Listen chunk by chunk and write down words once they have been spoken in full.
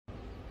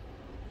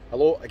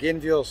Hello again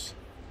viewers,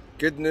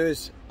 good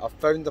news, I've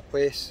found a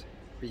place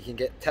where you can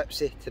get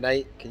tipsy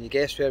tonight. Can you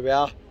guess where we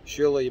are?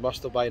 Surely you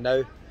must have by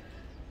now.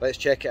 Let's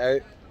check it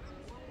out.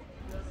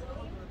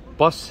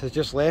 Bus has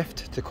just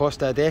left to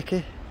Costa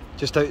Adeje,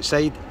 just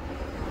outside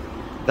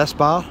this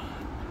bar.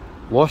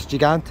 Los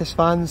Gigantes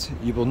fans,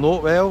 you will know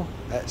it well,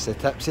 it's the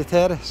Tipsy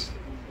Terrace.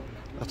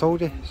 I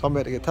told you,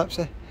 somewhere to get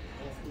tipsy.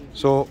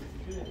 So,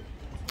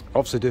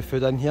 obviously do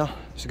food in here.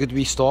 It's a good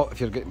wee stop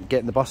if you're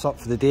getting the bus up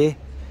for the day.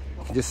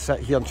 You can just sit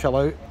here and chill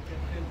out.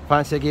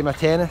 Fancy a game of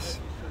tennis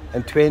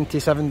in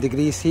 27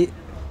 degrees heat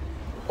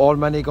or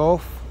mini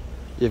golf,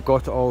 you've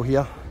got it all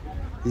here.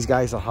 These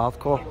guys are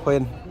hardcore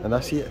playing in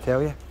this heat, I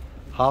tell you.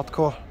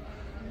 Hardcore.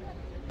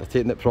 They're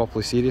taking it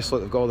properly seriously,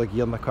 they've got all the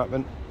gear and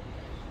equipment.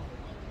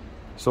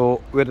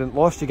 So we're in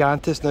Los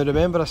Gigantes. Now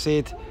remember I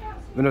said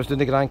when I was doing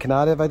the Gran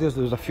Canaria videos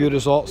there was a few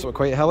resorts that were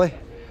quite hilly.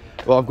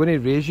 Well, I'm going to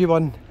raise you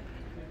one.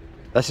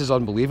 This is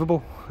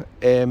unbelievable.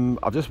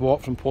 I've just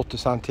walked from Puerto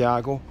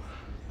Santiago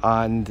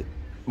and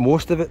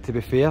most of it, to be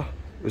fair,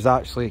 was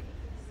actually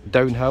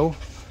downhill,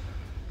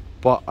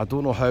 but I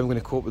don't know how I'm going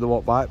to cope with the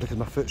walk back because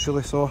my foot's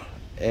really sore.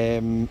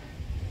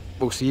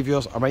 We'll see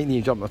viewers, I might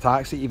need to jump in a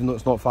taxi even though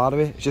it's not far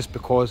away. It's just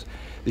because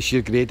the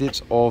sheer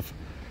gradients of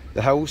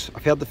the hills.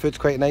 I've heard the food's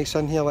quite nice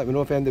in here, let me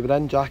know if anybody were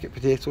in. Jacket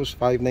potatoes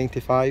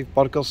 $5.95,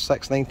 burgers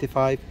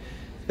 $6.95,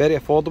 very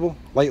affordable.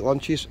 Light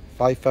lunches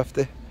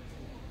 $5.50.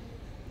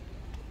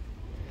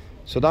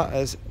 So that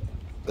is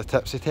the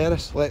Tipsy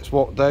Terrace. Let's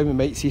walk down, we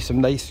might see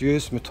some nice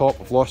views from the top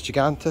of Los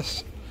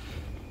Gigantes.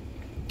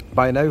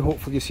 By now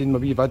hopefully you've seen my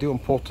wee video on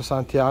Puerto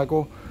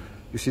Santiago.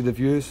 You see the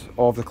views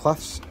of the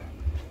cliffs.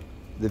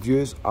 The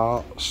views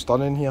are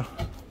stunning here.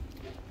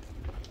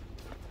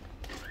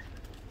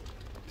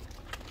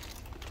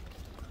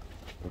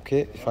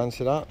 Okay,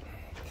 fancy that.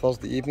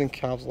 Thursday evening,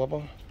 calves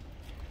liver,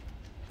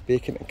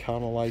 bacon and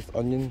caramelised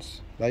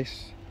onions,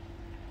 nice.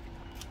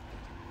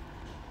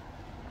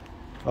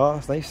 Oh,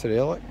 it's nice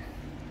today, look.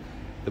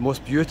 The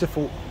most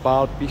beautiful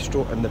bar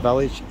bistro in the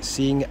village,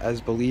 seeing is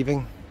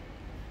believing.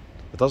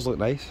 It does look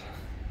nice,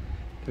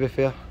 to be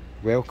fair.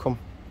 Welcome.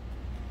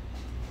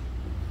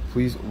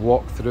 Please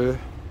walk through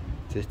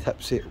to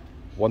Tipsy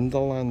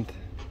Wonderland.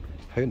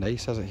 How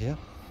nice is it here?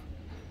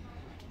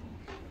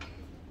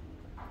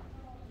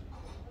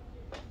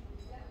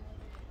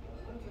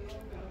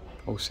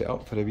 All set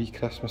up for a wee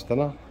Christmas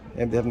dinner.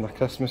 Anybody having a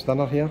Christmas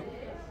dinner here?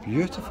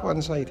 Beautiful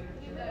inside.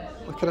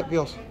 Look at it,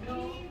 viewers.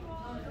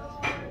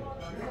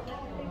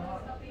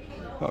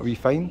 What we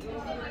find,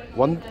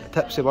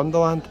 Tipsy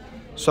Wonderland,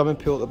 swimming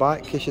pool at the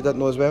back, in case you didn't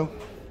know as well.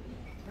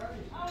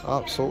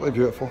 Absolutely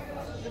beautiful.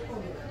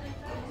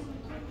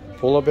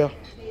 Polar bear.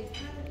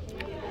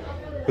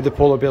 What do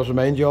polar bears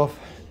remind you of?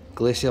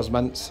 Glacier's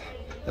mints.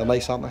 They're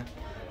nice, aren't they?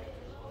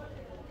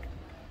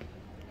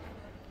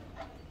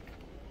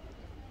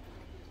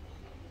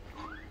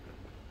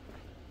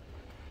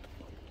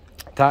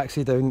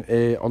 Taxi down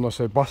on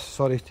the bus,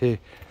 sorry, to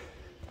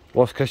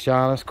Los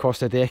Cristianos,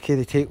 Costa Adeje.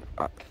 They take,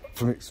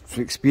 from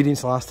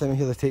experience last time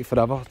here, they take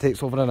forever. It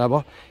takes over an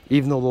hour,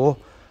 even though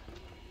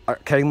I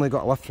kindly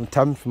got a lift from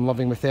Tim from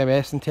Living with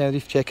MS in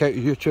Tenerife. Check out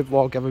your YouTube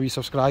vlog, give a wee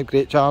subscribe,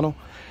 great channel.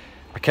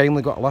 I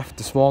kindly got a lift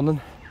this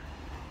morning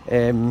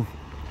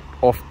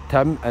off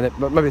Tim, and it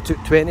maybe took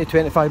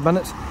 20-25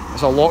 minutes.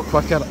 It's a lot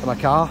quicker in a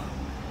car,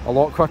 a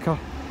lot quicker.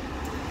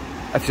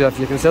 If you're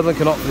considering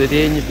coming up for the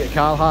day and you've got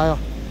car hire,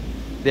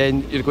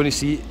 then you're going to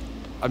see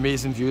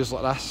amazing views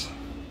like this.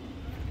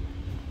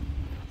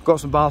 Got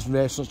some bars and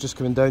restaurants just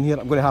coming down here.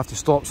 I'm going to have to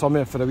stop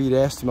somewhere for a wee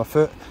rest to my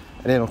foot,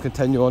 and then I'll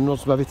continue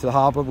onwards maybe to the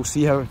harbour. We'll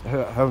see how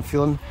I'm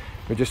feeling.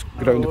 We'll just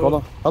go round the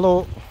corner.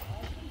 Hello.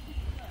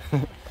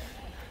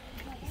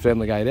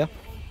 Friendly guy there.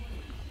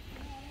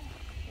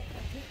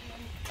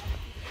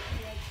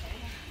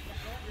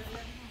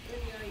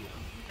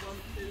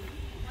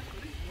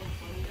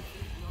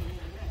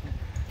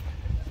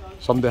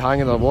 Somebody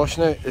hanging or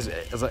washing out. Is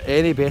there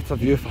any better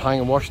view for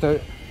hanging washing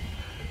out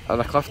than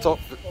a cliff top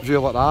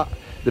view like that?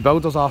 The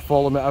builders are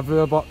following me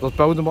everywhere, but there's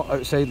building work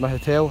outside my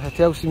hotel.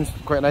 Hotel seems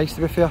quite nice,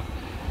 to be fair.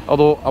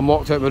 Although I'm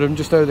locked out of my room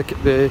just now,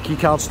 the key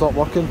card stopped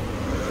working.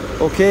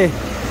 Okay,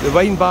 the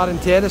wine bar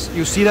and terrace.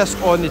 You'll see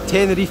this on the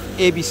Tenerife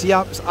ABC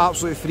app. It's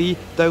absolutely free.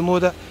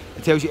 Download it.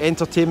 It tells you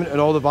entertainment in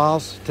all the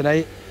bars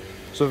tonight.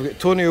 So we've got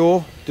Tony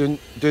O doing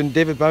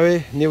David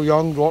Bowie, Neil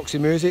Young, Roxy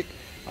Music.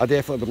 I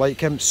definitely would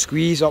like him.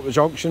 Squeeze up the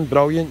junction,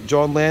 brilliant.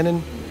 John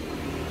Lennon,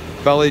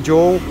 Billy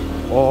Joel.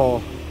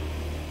 Oh.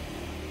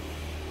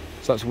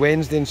 So that's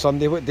Wednesday and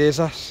Sunday. What day is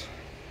this?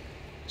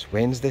 It's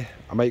Wednesday.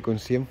 I might go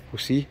and see him. We'll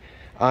see.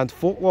 And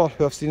Folklore,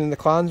 who I've seen in the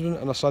Klansman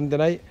on a Sunday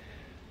night.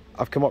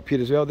 I've come up here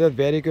as well. They're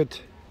very good.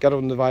 Girl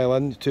on the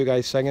violin, two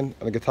guys singing,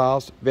 and the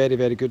guitars. Very,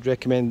 very good.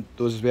 Recommend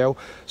those as well.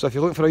 So if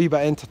you're looking for a wee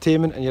bit of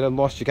entertainment and you're in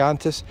Los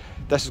Gigantes,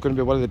 this is going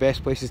to be one of the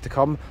best places to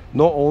come.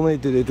 Not only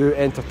do they do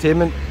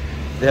entertainment,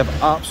 they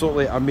have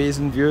absolutely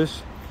amazing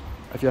views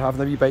if you're having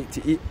a wee bite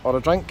to eat or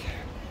a drink.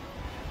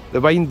 The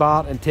wine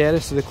bar and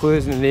terrace, so the clue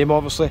is in the name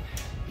obviously.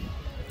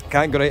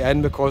 Can't go right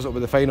in because it'll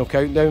be the final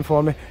countdown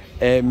for me.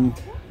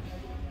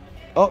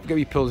 Oh, got a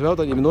wee pool as well,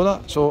 didn't even know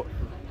that. So,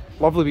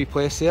 lovely wee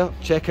place there.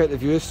 Check out the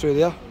views through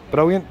there,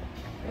 brilliant.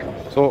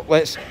 So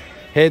let's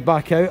head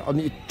back out. I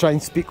need to try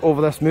and speak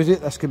over this music.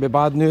 This could be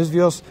bad news,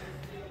 viewers.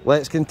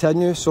 Let's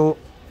continue. So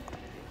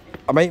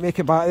I might make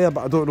it back there,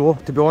 but I don't know,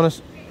 to be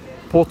honest.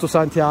 Porto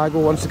Santiago,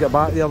 once I get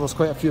back there, there's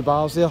quite a few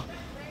bars there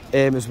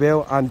as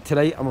well. And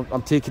tonight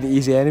I'm taking it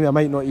easy anyway. I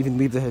might not even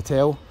leave the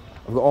hotel.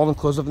 I've got all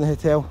inclusive in the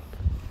hotel.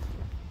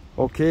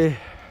 Okay,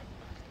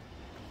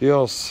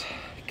 viewers,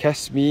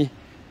 kiss me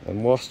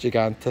and Los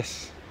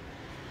Gigantes.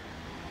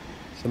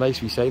 It's a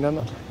nice wee sign, isn't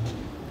it?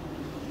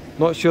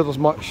 Not sure there's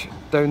much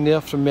down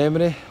there from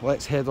memory.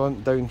 Let's head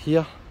on down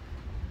here.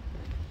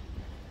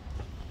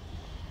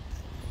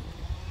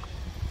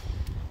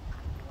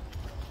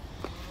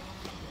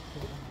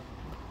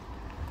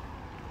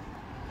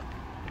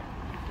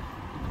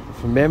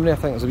 From memory, I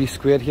think there's a wee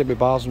square here with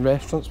bars and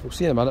restaurants. We'll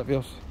see in a minute,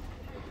 viewers.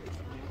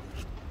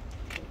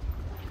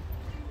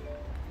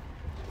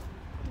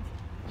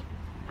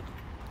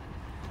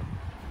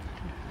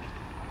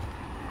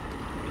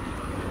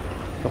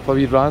 A couple of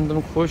wee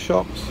random clothes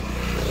shops.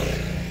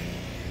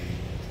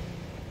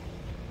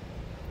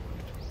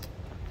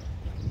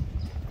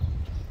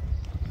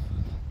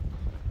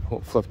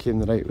 Hopefully I've came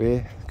the right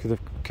way. Could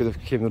have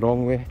came the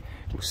wrong way.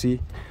 We'll see.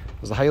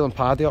 There's a Highland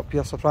Paddy up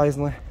here,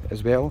 surprisingly,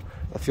 as well.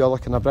 If you're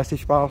looking at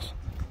British bars.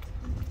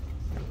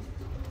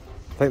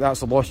 I think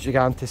that's the Los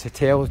Gigantes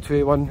Hotel, the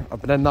 281.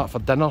 I've been in that for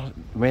dinner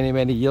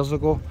many years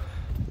ago.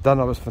 The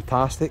dinner was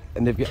fantastic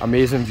and they've got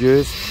amazing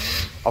views.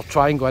 I'll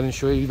try and go in and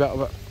show you a bit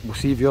of it. We'll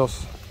see,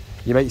 viewers.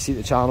 You might see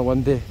the channel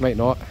one day, might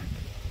not.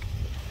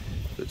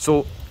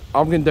 So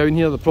I'm going down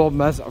here. The problem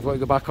is I've got to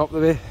go back up the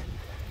way.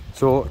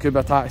 So it could be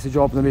a taxi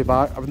job on the way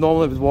back. I would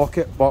normally walk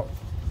it, but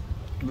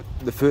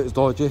the foot is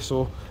dodgy,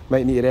 so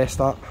might need to rest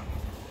that.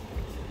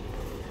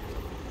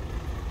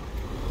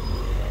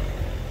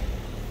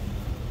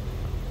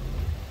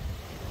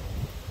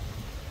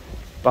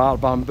 Bar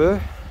Bamboo.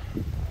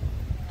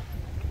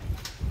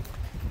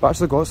 I've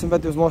actually got some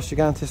videos on Los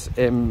Gigantes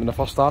when I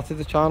first started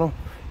the channel.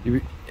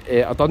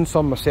 I've done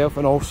some myself,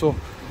 and also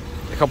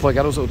a couple of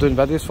girls that were doing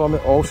videos for me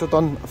also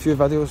done a few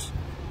videos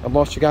on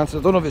Los Gigantes.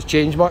 I don't know if it's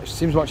changed much, it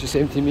seems much the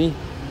same to me.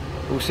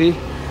 We'll see.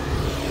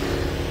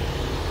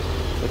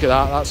 Look at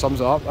that, that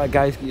sums it up. That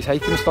guy's got his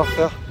hiking stuff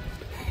there.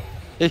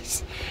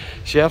 He's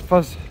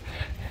Sherpas.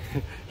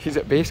 He's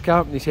at base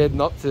camp and he's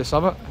heading up to the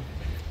summit.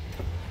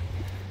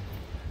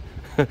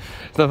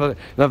 It's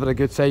never a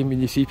good sign when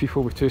you see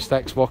people with 2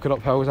 sticks walking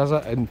up hills, is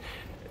it? And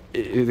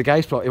the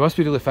guy's probably, he must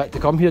be really fit to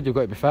come here. You've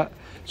got to be fit.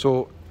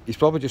 So he's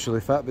probably just really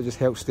fit, but just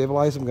helps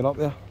stabilise him going up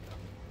there.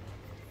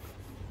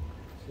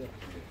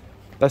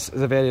 This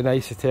is a very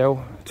nice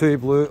hotel. Tui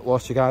Blue,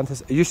 Los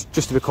Gigantes. It used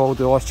just to be called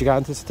the Los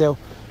Gigantes Hotel.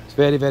 It's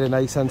very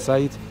nice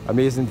inside.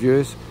 Amazing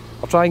views.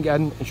 I'll try and get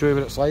in and show you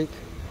what it's like.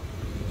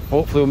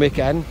 Hopefully we'll make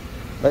it in.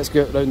 Let's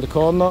go out round the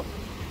corner.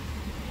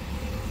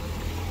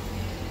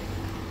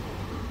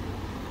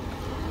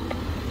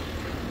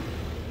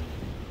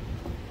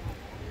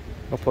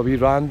 Couple of wee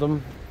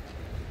random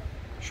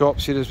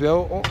shops here as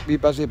well. Oh, wee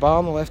busy bar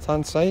on the left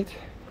hand side.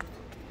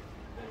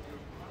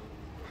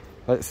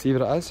 Let's see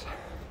what it is.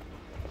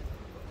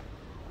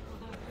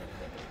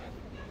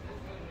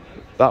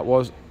 That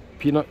was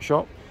Peanut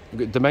Shop.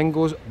 We've got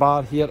Domingo's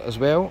bar here as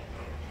well.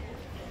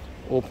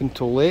 Open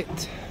till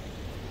late.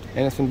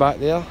 Anything back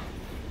there?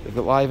 We've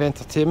got live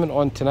entertainment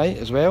on tonight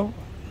as well.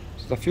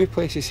 So there's a few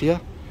places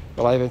here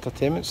for live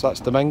entertainment. So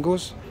that's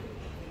Domingo's.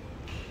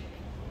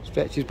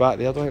 Stretches back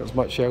there, I don't think there's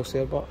much else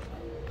there, but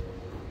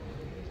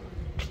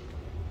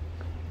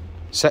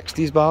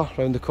 60s bar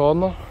round the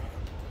corner.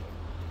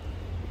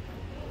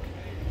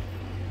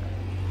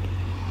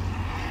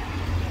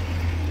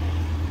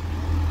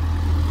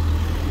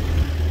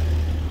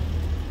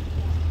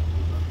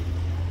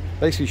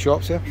 Nice wee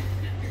shops here,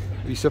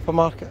 wee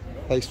supermarket,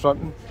 nice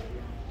fronting.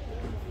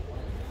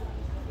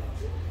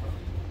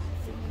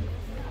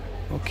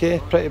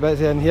 Okay, pretty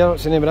busy in here.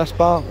 What's the name of this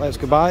bar? Let's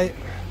go by it.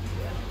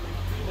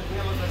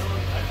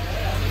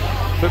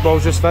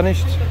 Football's just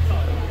finished,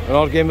 and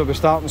our game will be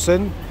starting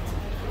soon.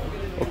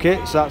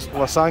 Okay, so that's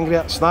La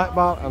Sangria snack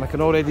bar, and I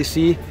can already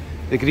see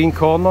the green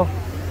corner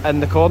in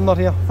the corner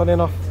here, funny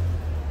enough.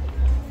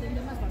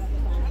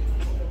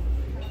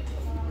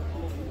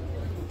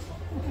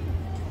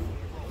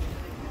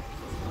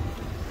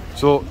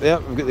 So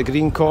there, we've got the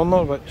green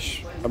corner,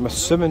 which I'm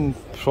assuming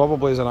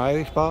probably is an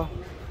Irish bar.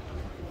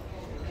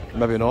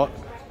 Maybe not.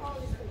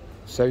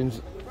 Sounds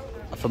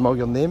a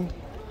familiar name.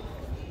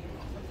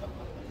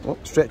 Oh,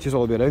 stretches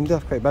all the way around there,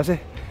 quite busy.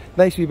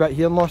 Nice wee bit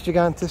here in Los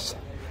Gigantes.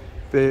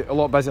 Be a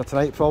lot busier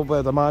tonight probably,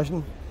 I'd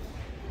imagine.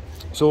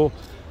 So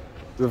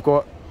we've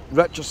got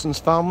Richardson's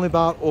Family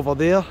Bar over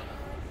there.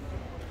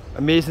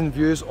 Amazing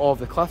views of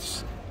the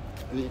cliffs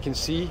that you can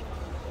see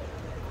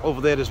over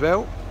there as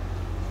well.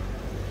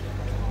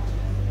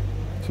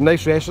 Some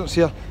nice restaurants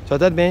here. So I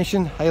did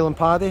mention Highland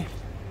Paddy.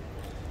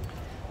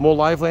 More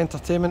lively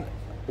entertainment.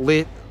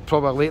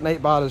 Probably a late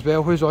night bar as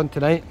well. Who's on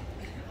tonight?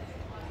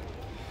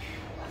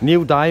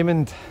 Neil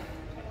Diamond.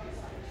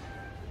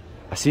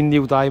 I seen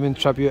Neil Diamond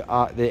tribute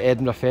at the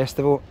Edinburgh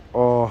Festival.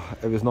 Oh,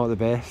 it was not the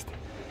best.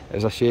 It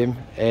was a shame.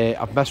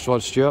 I've missed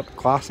Rod Stewart,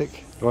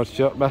 classic. Rod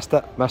Stewart, missed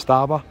it, missed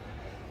ABBA.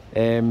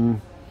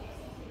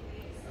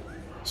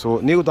 So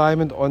Neil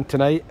Diamond on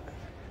tonight.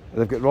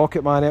 They've got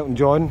Rocket Man, Elton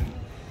John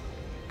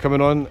coming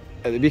on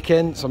at the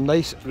weekend. Some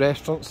nice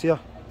restaurants here.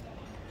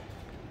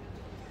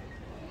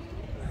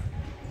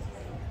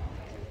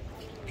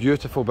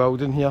 Beautiful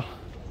building here.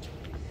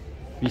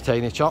 Wee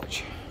tiny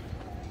church.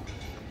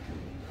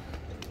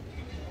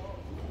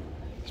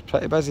 It's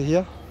pretty busy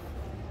here.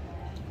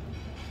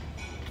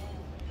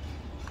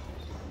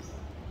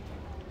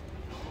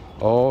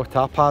 Oh,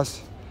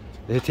 tapas.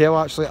 The hotel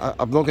actually, I'm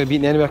not going to be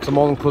eating anywhere because I'm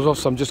all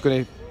inclusive, so I'm just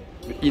going to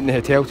eat in the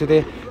hotel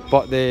today.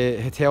 But the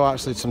hotel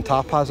actually had some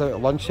tapas out at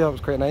lunch here, it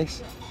was quite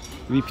nice.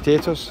 Wee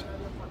potatoes.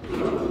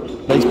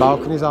 Nice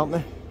balconies, aren't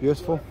they?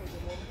 Beautiful.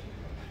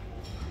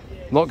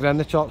 Not going in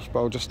the church, but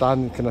I'll just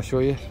stand and kind of show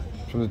you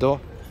from the door.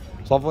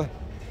 It's lovely.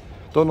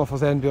 Don't know if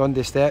there's anything beyond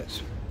the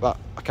steps, but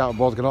I can't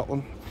afford going up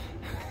one,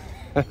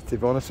 to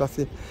be honest with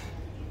you.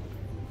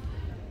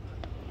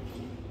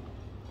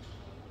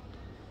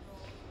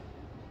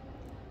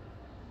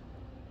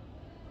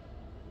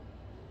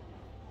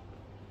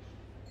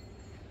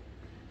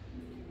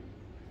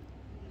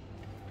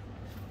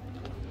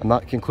 And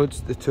that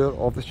concludes the tour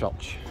of the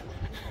church.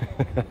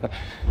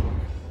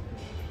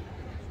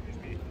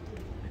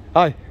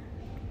 Hi.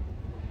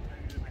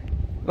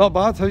 Not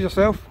bad, how's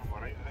yourself? I'm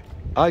alright,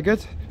 Aye,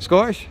 good.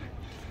 Scottish?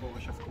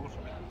 Scottish, of course.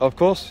 Of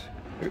course.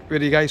 Where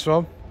are you guys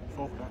from?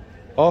 Falkirk.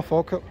 Oh,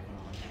 Falkirk.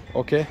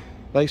 Okay,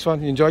 nice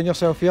one. You enjoying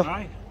yourself here?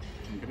 Aye,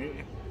 I'm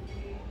great.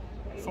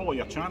 Follow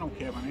your channel,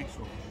 Kevin,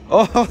 so.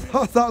 Oh,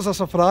 that was a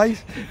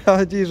surprise.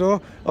 Jeez,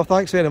 oh,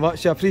 thanks very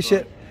much. I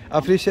appreciate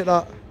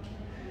that.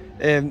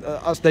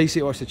 That's nice that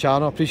you watch the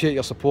channel. I appreciate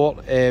your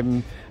support.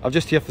 I'm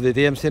just here for the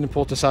day. I'm staying in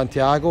Porto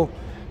Santiago,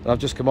 and I've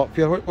just come up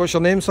here. What's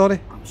your name?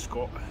 Sorry. I'm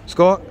Scott.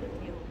 Scott.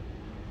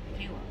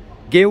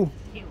 Gail.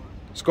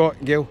 Scott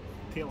and Gail.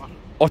 Taylor.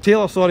 Oh,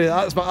 Taylor. Sorry,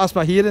 that's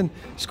my hearing.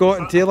 Scott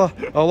and Taylor.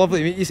 Oh, lovely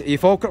to meet you. Are you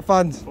Falkirk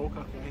fans?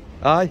 Falkirk,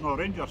 Aye. No,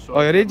 Rangers. Sorry.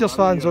 Oh, you're Rangers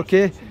fans.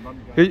 Okay.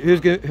 Who's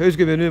going to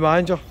be the new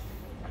manager?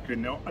 I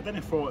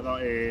didn't follow it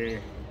that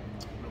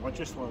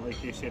religiously,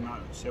 like you saying that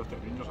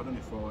Celtic Rangers. I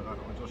didn't follow it that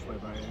religiously,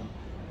 but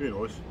who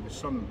knows? There's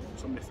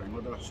somebody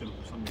friendly there,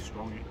 somebody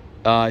strong.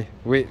 Aye.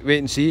 Wait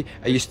and see.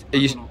 Are you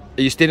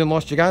staying in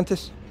Los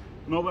Gigantes?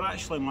 No, we're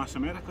actually in Las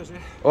Americas,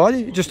 Oh, are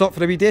you just up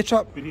for a wee day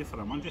trip? Been here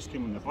for a month, just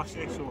came on the bus,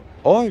 so.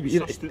 Oh, we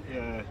you're... sussed out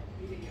the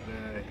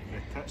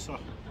TIPSY,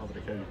 however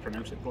you can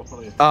pronounce it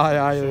properly.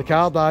 Aye, the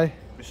card, aye.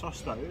 We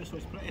sussed that out, so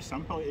it's pretty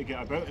simple to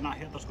get about, and I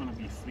heard there's going to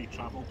be free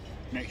travel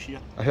next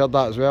year. I heard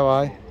that as well,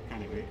 aye. So,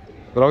 can't wait.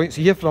 Brilliant.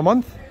 So you here for a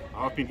month?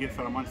 I've been here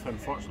for a month,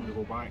 unfortunately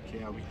we'll go back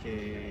a week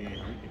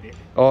today.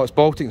 Oh, it's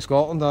Baltic in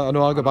Scotland. I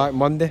know I'll go back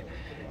Monday.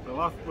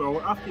 Well,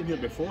 I've been here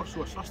before,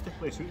 so I sussed the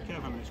place out,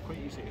 Kevin. It's quite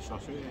easy to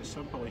suss out. It's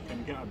simple, you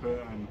can get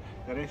about, and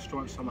the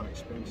restaurants, some are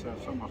expensive,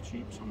 some are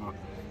cheap,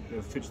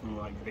 the food's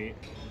not that great.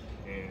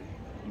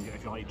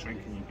 If you like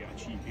drinking, you can get a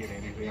cheap beer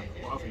anywhere.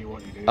 Whatever you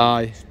want to do,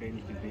 aye. Spain,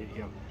 you can do it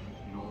here.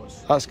 You know,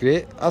 that's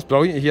great. That's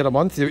brilliant. You're here a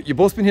month. You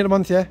both been here a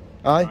month, yeah?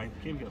 Aye. I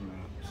came here in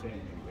the 2nd of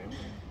November.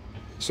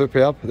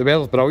 Superb. The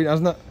weather's brilliant,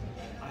 isn't it?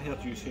 I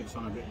heard you saying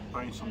something about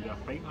buying somebody a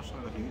pint or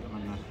something if you meet them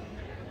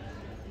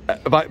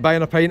in the...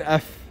 Buying a pint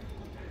if...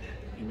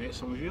 You met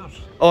some of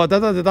yours. Oh,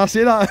 did I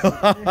say that?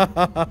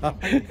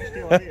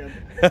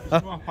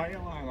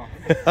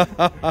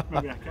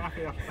 Maybe a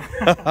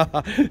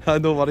cafe.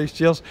 No worries,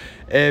 cheers.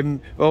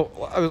 Well,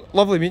 it was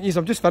lovely meeting you.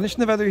 I'm just finishing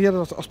the video here.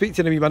 I'll speak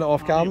to you in a wee minute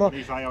off camera.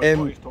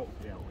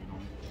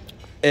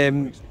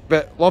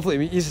 But lovely to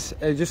meet you.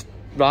 Just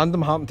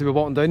random, happened to be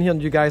walking down here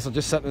and you guys are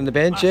just sitting on the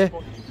bench, yeah?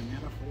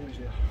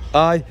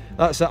 Aye,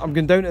 that's it. I'm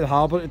going down to the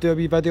harbour to do a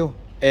wee video,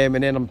 and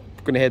then I'm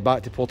going to head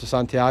back to Porto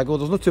Santiago.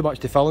 There's not too much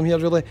to film here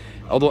really,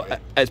 although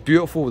it's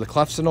beautiful with the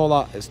cliffs and all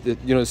that. It's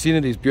the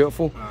scenery is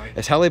beautiful. Aye.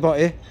 It's hilly, but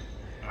It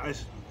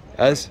is.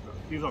 It is.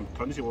 You've done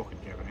tons of walking,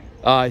 Kevin.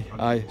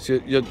 Aye.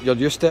 So you're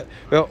used to it.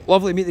 Well,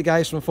 lovely to meet the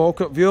guys from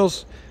Falkirk.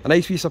 Viewers, a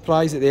nice wee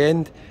surprise at the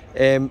end.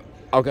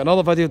 I'll get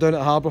another video down at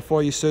the harbour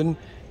for you soon.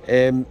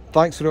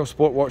 Thanks for your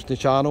support watching the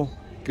channel.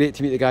 Great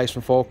to meet the guys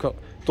from Falkirk.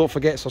 Don't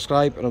forget to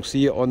subscribe and I'll see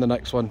you on the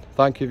next one.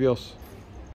 Thank you, viewers.